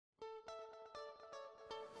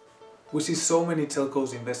We see so many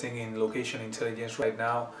telcos investing in location intelligence right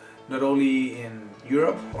now, not only in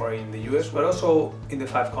Europe or in the US, but also in the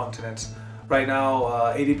 5 continents. Right now,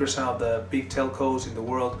 80% of the big telcos in the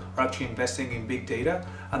world are actually investing in big data,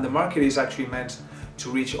 and the market is actually meant to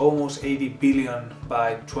reach almost 80 billion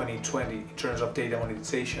by 2020 in terms of data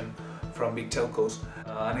monetization from big telcos.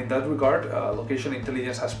 And in that regard, location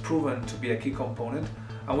intelligence has proven to be a key component,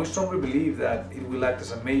 and we strongly believe that it will act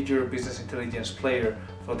as a major business intelligence player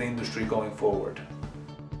for the industry going forward.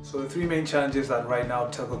 So the 3 main challenges that right now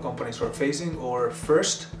telco companies are facing are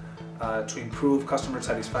first, to improve customer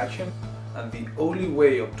satisfaction, and the only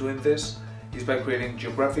way of doing this is by creating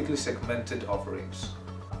geographically segmented offerings.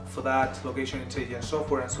 For that, location intelligence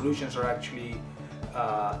software and solutions are actually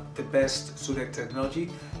the best suited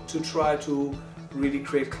technology to try to really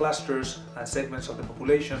create clusters and segments of the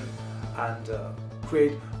population and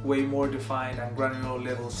create way more defined and granular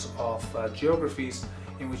levels of geographies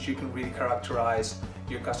in which you can really characterize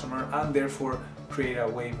your customer and therefore create a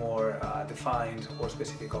way more defined or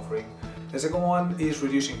specific offering. The second one is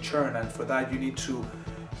reducing churn, and for that you need to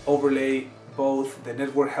overlay both the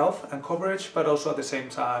network health and coverage, but also at the same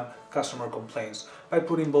time customer complaints. By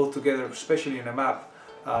putting both together, especially in a map,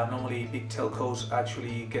 normally big telcos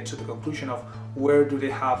actually get to the conclusion of where do they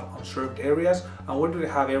have unserved areas and where do they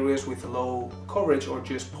have areas with low coverage or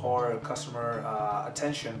just poor customer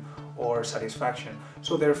attention or satisfaction.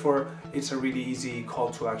 So therefore it's a really easy call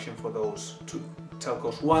to action for those 2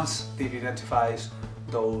 telcos once they've identified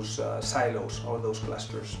those silos or those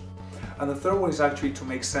clusters. And the third one is actually to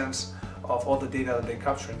make sense of all the data that they're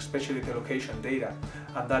capturing, especially the location data,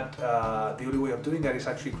 and that the only way of doing that is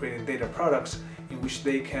actually creating data products in which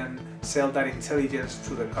they can sell that intelligence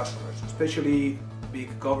to their customers, especially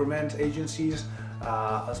big government agencies,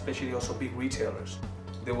 especially also big retailers.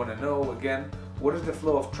 They want to know, again, what is the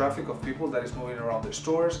flow of traffic of people that is moving around their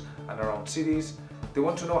stores and around cities. They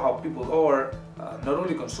want to know how people are not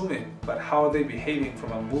only consuming, but how are they behaving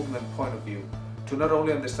from a movement point of view, to not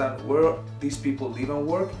only understand where these people live and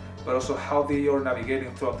work, but also how they are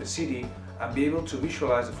navigating throughout the city and be able to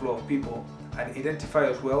visualize the flow of people and identify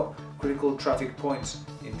as well critical traffic points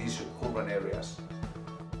in these urban areas.